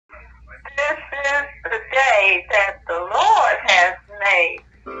day that the Lord has made.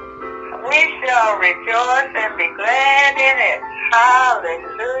 We shall rejoice and be glad in it.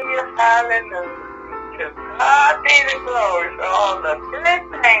 Hallelujah, hallelujah. To God be the glory for all the good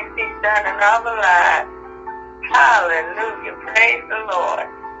things He's done in our lives. Hallelujah, praise the Lord.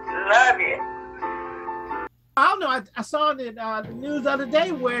 Love you. I don't know. I saw the news the other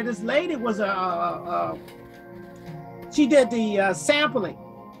day where this lady was she did the sampling.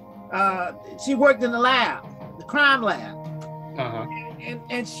 She worked in the lab, the crime lab,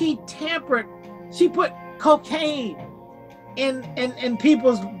 and she tampered. She put cocaine in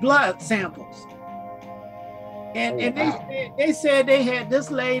people's blood samples, and they said they had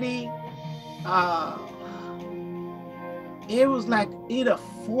this lady. It was like either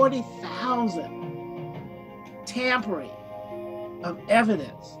 40,000 tampering of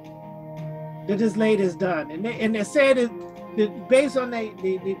evidence that this lady has done, and they said that based on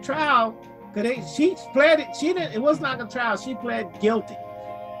the trial, because she pled it. She didn't. It was not a trial. She pled guilty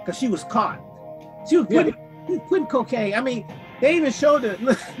because she was caught. She was putting cocaine. I mean, they even showed it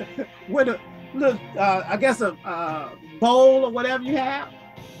with a look. I guess a bowl or whatever you have.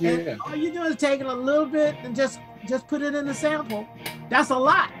 And all you're doing is taking a little bit and just put it in the sample. That's a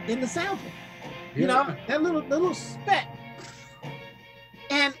lot in the sample. You know, that little speck.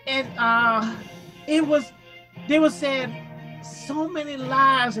 And it was, they were saying so many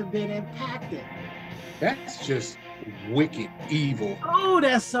lives have been impacted. That's just wicked evil. Oh,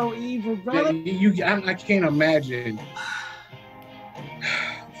 that's so evil, brother. I can't imagine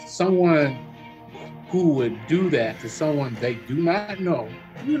someone who would do that to someone they do not know.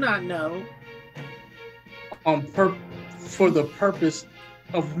 Do not know. For the purpose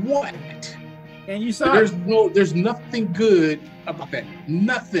of what? And you saw there's nothing good about that.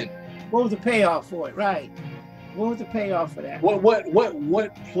 Nothing. What was the payoff for it? Right. What was the payoff for that?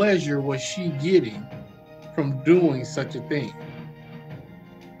 What pleasure was she getting from doing such a thing?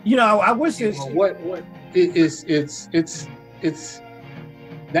 You know, I wish it's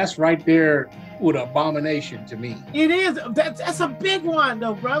that's right there with Abomination to me. It is. That's a big one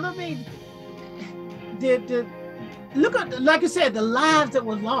though, brother. I mean, look at, like I said, the lives that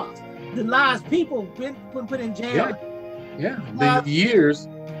were lost, the lives people been put in jail. The years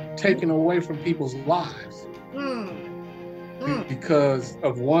taken away from people's lives because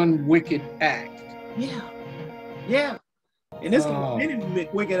of one wicked act. Yeah. And this can be many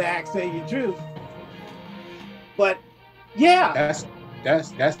wicked acts, tell you the truth. But that's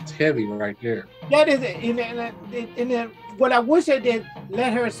heavy right there. That is it. And then what I wish they did,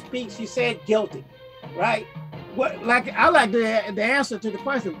 let her speak. She said guilty, right? I like the answer to the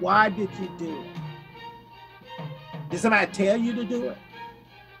question, why did you do it? Did somebody tell you to do it?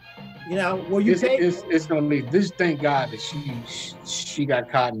 You know, were you it's gonna be this. Thank God that she got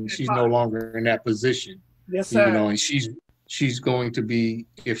caught and she's no longer in that position. Yes, sir. You know, and she's going to be,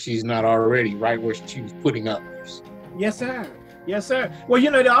 if she's not already, right where she was putting others. Yes, sir. Yes, sir. Well,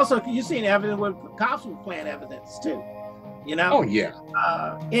 you know, also you've seen evidence where cops were playing evidence too. You know. Oh yeah.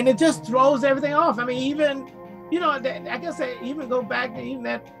 And it just throws everything off. I mean, even, you know, I guess I even go back to even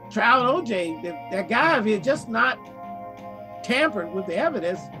that trial in OJ. That guy, if he had just not tampered with the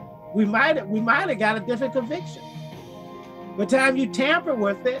evidence, we might have got a different conviction. By the time you tamper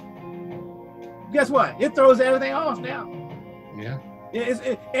with it, guess what? It throws everything off now. Yeah.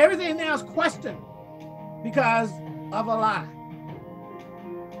 Everything now is questioned because of a lie.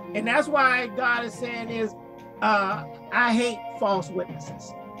 And that's why God is saying is, I hate false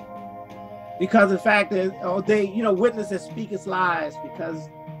witnesses. Because the fact that witnesses speak its lies because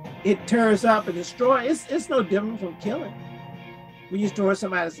it tears up and destroys. It's no different from killing when you destroy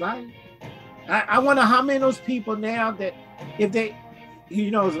somebody's life. I wonder how many of those people now that if they,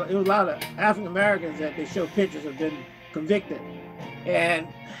 it was a lot of African Americans that they show pictures have been convicted. And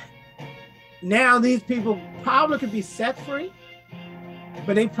now these people probably could be set free,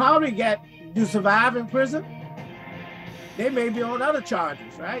 but they probably do survive in prison. They may be on other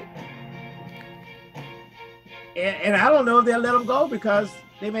charges, right? And I don't know if they'll let them go because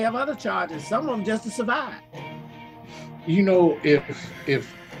they may have other charges, some of them just to survive. You know,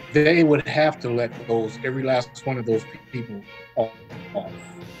 if they would have to let every last one of those people off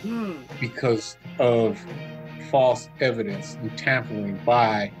because of false evidence and tampering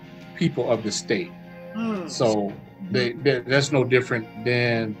by people of the state. So that's no different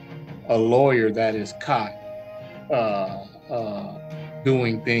than a lawyer that is caught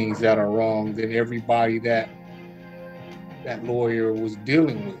doing things that are wrong. Then everybody that lawyer was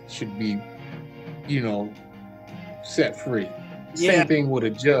dealing with should be, set free. Same thing with a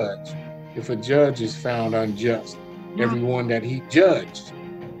judge. If a judge is found unjust, everyone that he judged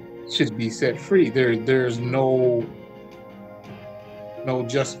should be set free. There's no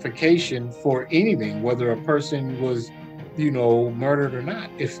justification for anything, whether a person was, murdered or not.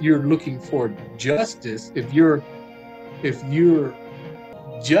 If you're looking for justice, if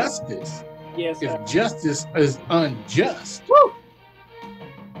justice, Yes, sir. if justice is unjust, Woo!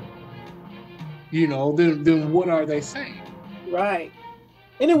 then what are they saying? Right.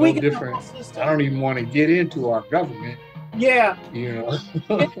 And then No different. I don't even want to get into our government. Yeah.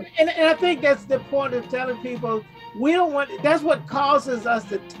 And I think that's the point of telling people we don't want. That's what causes us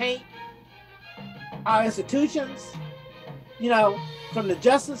to taint our institutions. From the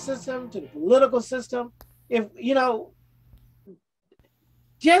justice system to the political system. If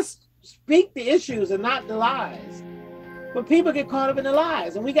just speak the issues and not the lies. But people get caught up in the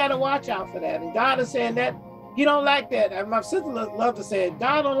lies, and we got to watch out for that. And God is saying that He don't like that. And my sister loved to say,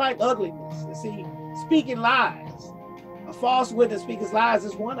 God don't like ugliness. You see, speaking lies, a false witness speaking lies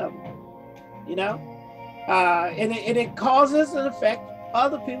is one of them. And it causes and affects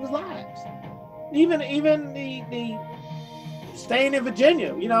other people's lives. Even the staying in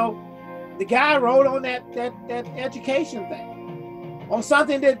Virginia, the guy wrote on that education thing on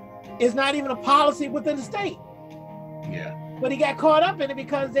something that is not even a policy within the state. Yeah. But he got caught up in it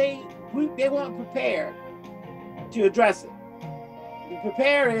because they weren't prepared to address it. The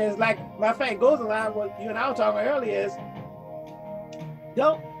prepare is, like my friend goes along what you and I were talking about earlier, is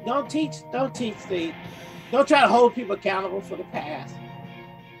don't try to hold people accountable for the past.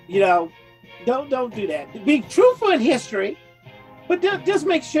 Don't do that. Be truthful in history, but just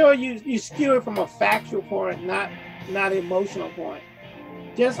make sure you skew it from a factual point, not an emotional point.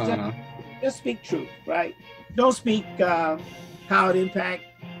 Just speak truth, right? Don't speak how it impact.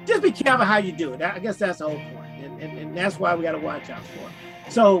 Just be careful how you do it. I guess that's the whole point, and that's why we got to watch out for it.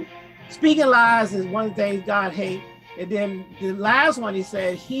 So speaking lies is one of the things God hates. And then the last one, he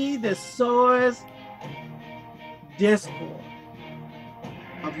said, he that sows discord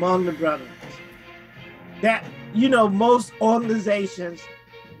among the brethren. That, most organizations,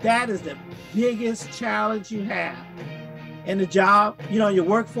 that is the biggest challenge you have in the job, your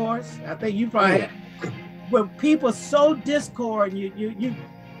workforce. I think you probably have. When people sow discord,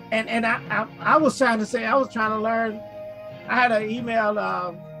 and I was trying to learn. I had an email,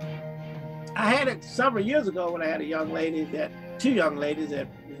 I had it several years ago when I had two young ladies that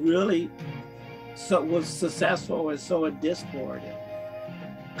really was successful in sowing discord.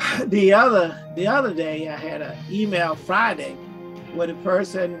 The other day I had an email Friday where the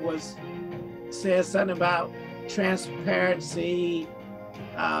person said something about transparency,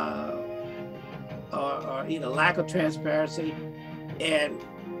 or either lack of transparency, and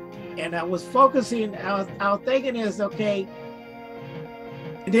I was focusing. I was thinking is okay.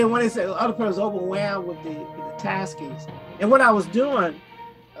 And then when they said the other person was overwhelmed with the taskings, and what I was doing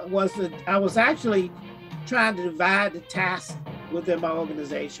was that I was actually trying to divide the tasks within my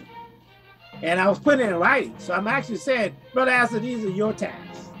organization, and I was putting it in writing. So I'm actually saying, Brother Astor, these are your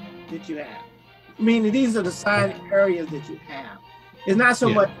tasks that you have. Meaning these are the assigned areas that you have. It's not so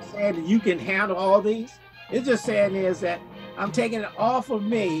much saying that you can handle all these. It's just saying is that I'm taking it off of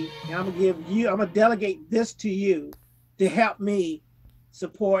me, and I'm gonna delegate this to you to help me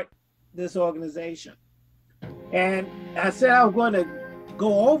support this organization. And I said I was going to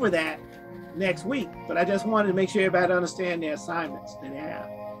go over that next week, but I just wanted to make sure everybody understand their assignments that they have.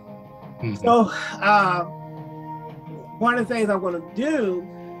 Mm-hmm. So one of the things I'm going to do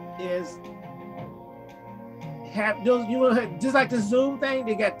is have those, just like the Zoom thing,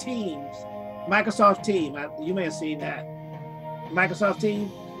 they got Teams, Microsoft Teams. You may have seen that. Microsoft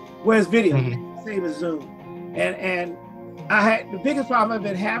Teams, where's video, same as Zoom. And I had the biggest problem I've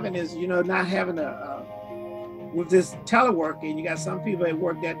been having is, not having with this teleworking. You got some people at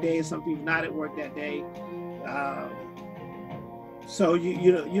work that day, some people not at work that day. So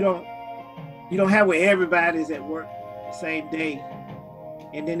you don't have where everybody's at work the same day,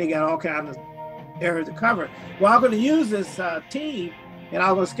 and then they got all kinds of areas to cover. Well, I'm going to use this team, and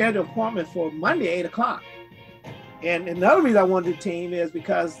I'm going to schedule an appointment for Monday, 8 o'clock. And another reason I want to do team is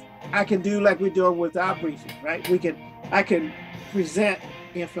because I can do like we're doing with our briefing, right? I can present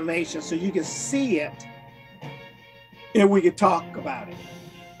information so you can see it, and we can talk about it,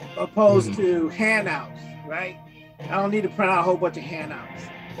 opposed to handouts, right? I don't need to print out a whole bunch of handouts,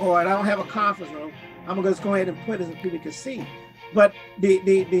 or I don't have a conference room. I'm gonna just go ahead and put it so people can see. But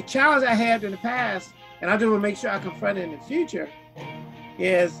the challenge I had in the past, and I just want to make sure I confront it in the future,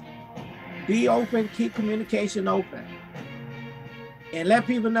 is be open, keep communication open, and let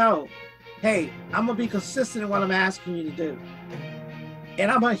people know, hey, I'm gonna be consistent in what I'm asking you to do. And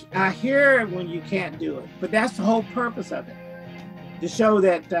I hear when you can't do it, but that's the whole purpose of it. to show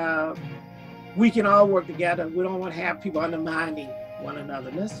that we can all work together. We don't want to have people undermining one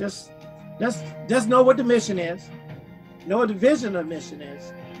another. Let's just know what the mission is, know what the vision of the mission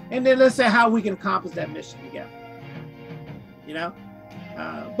is, and then let's say how we can accomplish that mission together. You know,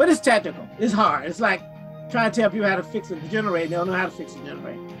 but it's technical. It's hard. It's like trying to tell people how to fix a generator. They don't know how to fix a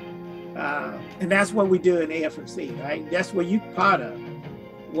generator. And that's what we do in AFMC, right? That's what you part of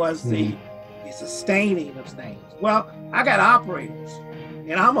was the sustaining of things. Well, I got operators,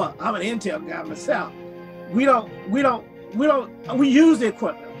 and I'm an Intel guy myself. We use the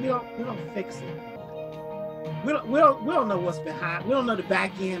equipment. We don't fix it. We don't know what's behind. We don't know the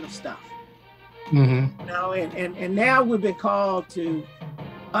back end of stuff. You know, and now we've been called to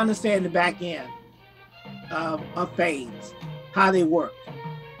understand the back end of things, how they work.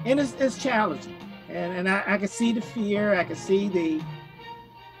 And it's challenging. And I can see the fear. I can see the,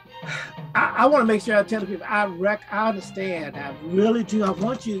 I want to make sure I tell the people, I understand. I really do. I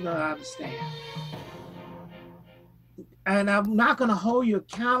want you to know I understand. And I'm not going to hold you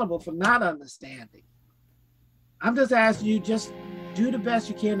accountable for not understanding. I'm just asking you, just do the best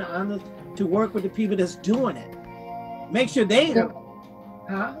you can to work with the people that's doing it. Make sure they know.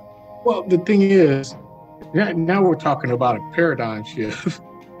 Huh? Well, the thing is, now we're talking about a paradigm shift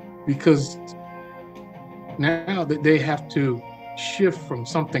because now that they have to shift from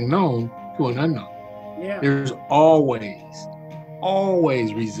something known to an unknown. Yeah. There's always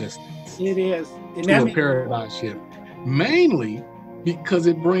resistance. It is. And to a paradigm shift, mainly because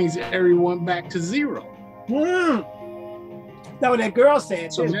it brings everyone back to zero. That's what that girl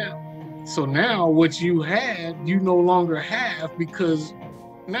said. So now what you had, you no longer have, because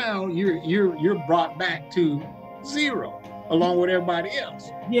now you're brought back to zero along with everybody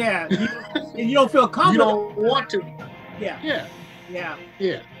else. Yeah, you don't feel comfortable. You don't want to. Yeah.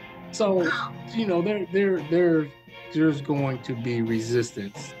 So you know there's going to be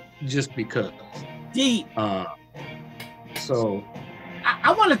resistance just because. Deep. So.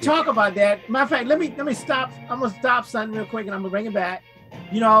 I want to talk about that. Matter of fact, let me stop. I'm gonna stop something real quick, and I'm gonna bring it back.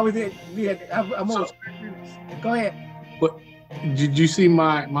 You know, I'm almost. Go ahead. But did you see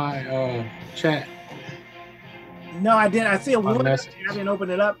my chat? No, I didn't. I see a warning. I message. didn't open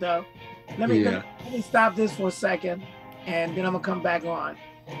it up though. Let me stop this for a second, and then I'm gonna come back on.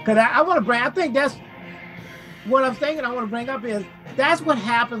 Because I want to bring. I think that's what I'm thinking. I want to bring up is that's what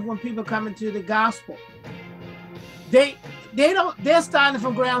happens when people come into the gospel. They're starting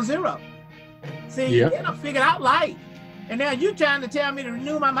from ground zero. See, they don't figure out life. And now you trying to tell me to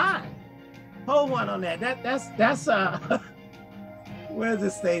renew my mind. Hold one on that. That's where's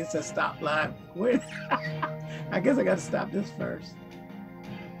this thing to stop line? Where I guess I gotta stop this first.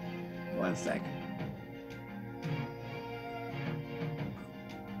 1 second.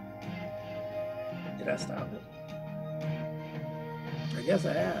 Did I stop it? I guess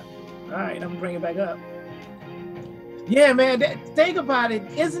I have. All right, I'm gonna bring it back up. Yeah, man, think about it.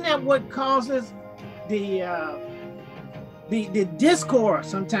 Isn't that what causes the discord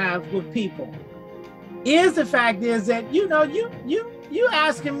sometimes with people? Is the fact is that you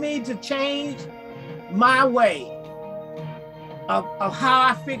asking me to change my way of how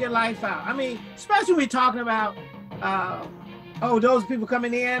I figure life out. I mean, especially when we're talking about those people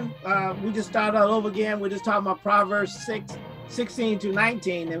coming in. We just started all over again. We're just talking about Proverbs 6:16 to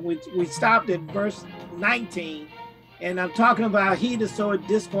 19, and we stopped at verse 19. And I'm talking about he that soweth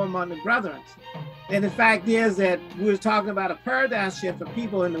discord among the brethren. And the fact is that we were talking about a paradigm shift for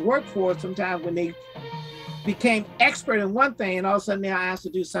people in the workforce sometimes when they became expert in one thing and all of a sudden they're asked to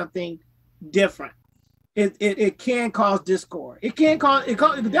do something different. It can cause discord. It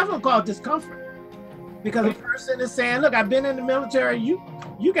definitely cause discomfort. Because a person is saying, look, I've been in the military,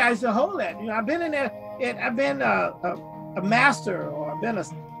 you guys should hold that. You know, I've been in there, and I've been a master or I've been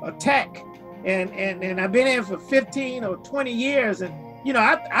a tech. And I've been in for 15 or 20 years, and you know,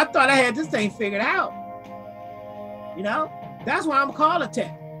 I thought I had this thing figured out. You know, that's why I'm called a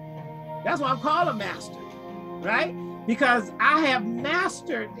tech. That's why I'm called a master, right? Because I have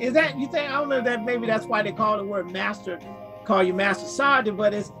mastered. Is that you think? I don't know that maybe that's why they call the word master, call you master sergeant,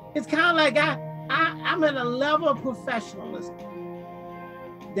 but it's kind of like I'm at a level of professionalism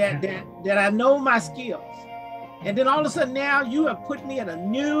that I know my skills, and then all of a sudden now you have put me in a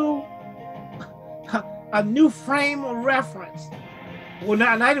new frame of reference. Well,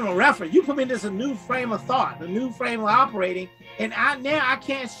 not even a reference. You put me in a new frame of thought, a new frame of operating, and now I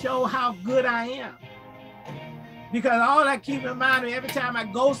can't show how good I am. Because all I keep in mind every time I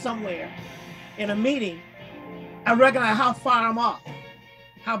go somewhere in a meeting, I recognize how far I'm off,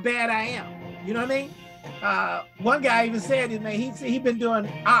 how bad I am. You know what I mean? One guy even said, man, he'd been doing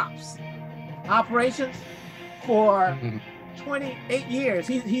operations for 28 years.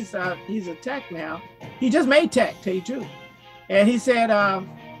 He's a tech now. He just made tech, tell you the truth. And he said,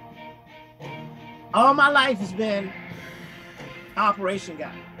 all my life has been operation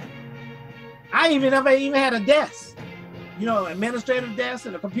guy. I never even had a desk, you know, administrative desk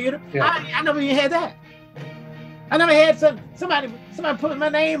and a computer. Yeah. I never even had that. I never had somebody put my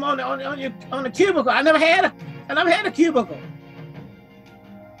name on the cubicle. I never had a cubicle.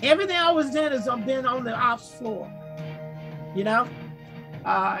 Everything I was doing is been on the ops floor, you know.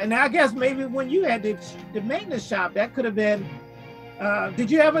 And I guess maybe when you had the maintenance shop, that could have been. Did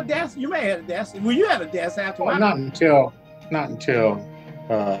you have a desk? You may have had a desk. Well, you had a desk after. Well, not until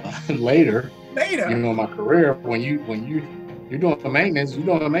later. Later. You know, my career. When you're doing the maintenance, you're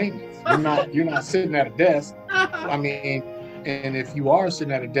doing the maintenance. You're not sitting at a desk. I mean, and if you are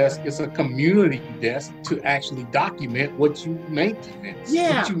sitting at a desk, it's a community desk to actually document what you maintain.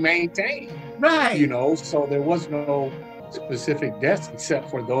 Yeah. What you maintain. Right. You know, so there was no specific desk except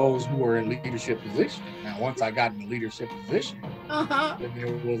for those who were in leadership position. Now, once I got in the leadership position, then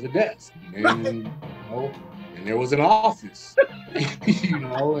there was a desk, and you know, and there was an office. You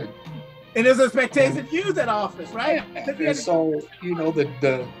know, and there's expectation to use that office, right? And so, you know,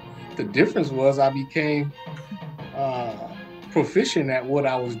 the difference was I became proficient at what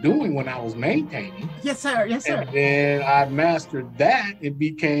I was doing when I was maintaining. Yes, sir. Yes, sir. And then I mastered that. It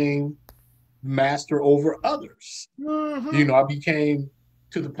became master over others. Mm-hmm. You know, I became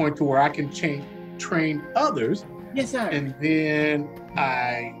to the point to where I can train others. Yes, sir. And then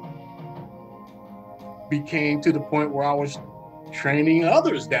I became to the point where I was training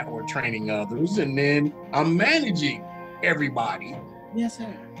others that were training others, and then I'm managing everybody. Yes,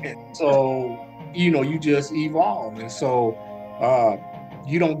 sir. And so, you know, you just evolve. And so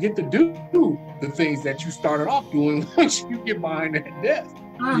you don't get to do the things that you started off doing once you get behind that desk.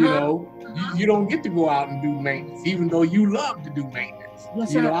 You know, you don't get to go out and do maintenance, even though you love to do maintenance.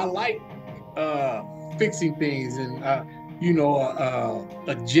 Yes, you know, I like fixing things, and you know,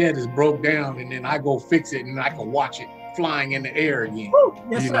 a jet is broke down, and then I go fix it, and I can watch it flying in the air again.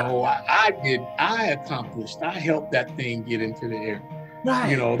 Yes, you know, I accomplished, I helped that thing get into the air.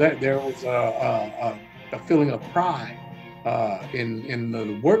 Right. You know, that there was a feeling of pride in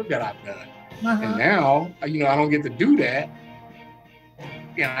the work that I've done. And now, you know, I don't get to do that.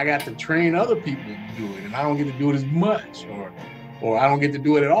 And I got to train other people to do it, and I don't get to do it as much, or I don't get to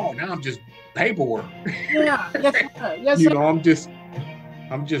do it at all. Now I'm just paperwork. Yeah, yes, sir. Yes, you sir. know, I'm just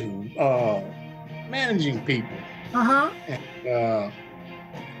managing people.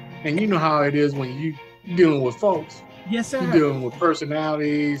 And you know how it is when you dealing with folks. Yes, sir. You're dealing with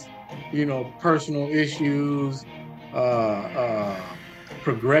personalities, you know, personal issues,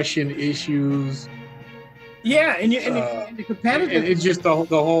 progression issues. Yeah, and the competitive. It's just the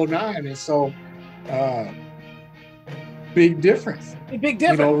whole nine. And so, big difference. A big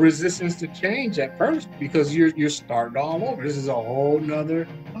difference. You know, resistance to change at first, because you're starting all over. This is a whole nother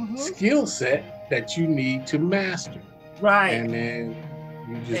skill set that you need to master. Right. And then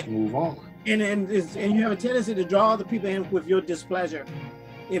you just move on. And you have a tendency to draw other people in with your displeasure.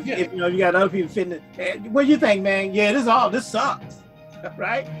 If you know you got other people fitting it. What do you think, man? Yeah, this sucks,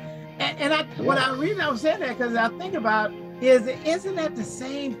 right? And when I was saying that, because I think about isn't that the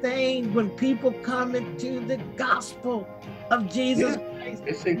same thing when people come into the gospel of Jesus Christ?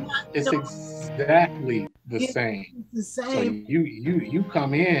 It's exactly the same. It's the same. So you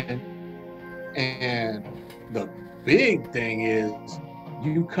come in, and the big thing is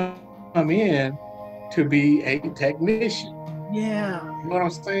you come in to be a technician. Yeah. You know what I'm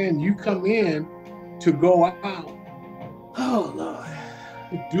saying? You come in to go out. Oh, Lord.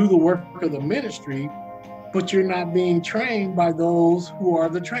 To do the work of the ministry, but you're not being trained by those who are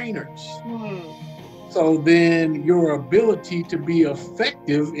the trainers. So then your ability to be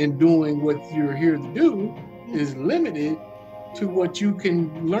effective in doing what you're here to do is limited to what you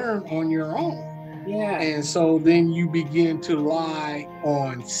can learn on your own. Yeah. And so then you begin to rely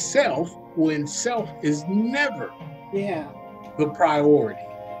on self when self is never the priority.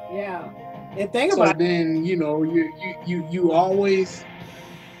 Yeah. And think about then, you know, you always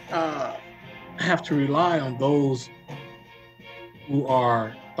have to rely on those who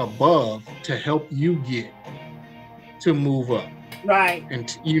are above to help you get to move up. Right.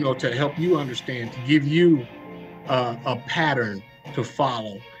 And, you know, to help you understand, to give you a pattern to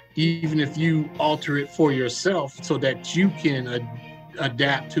follow, even if you alter it for yourself so that you can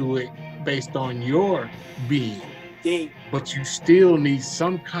adapt to it based on your being. Deep. But you still need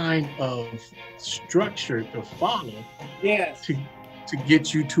some kind of structure to follow. Yes. To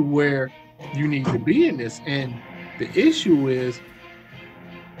get you to where you need to be in this. And the issue is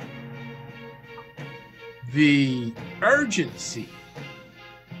the urgency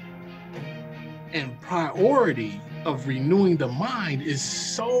and priority of renewing the mind is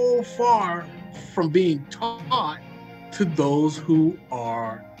so far from being taught to those who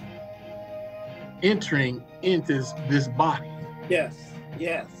are entering into this body. Yes,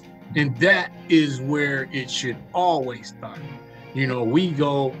 yes. And that is where it should always start. You know, we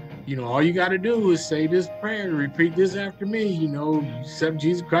go, you know, all you got to do is say this prayer, repeat this after me, you know, you accept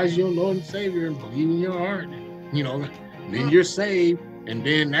Jesus Christ, your Lord and Savior, and believe in your heart, and, you know, then you're saved, and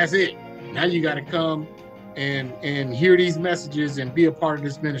then that's it. Now you got to come and hear these messages and be a part of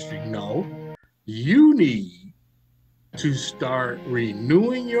this ministry. No, you need to start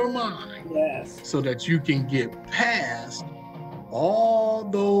renewing your mind, yes, so that you can get past all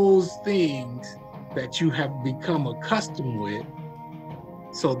those things that you have become accustomed with,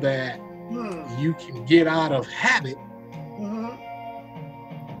 so that you can get out of habit,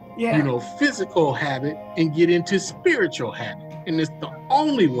 you know, physical habit, and get into spiritual habit. And it's the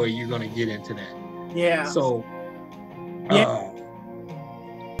only way you're going to get into that. Yeah. So, yeah.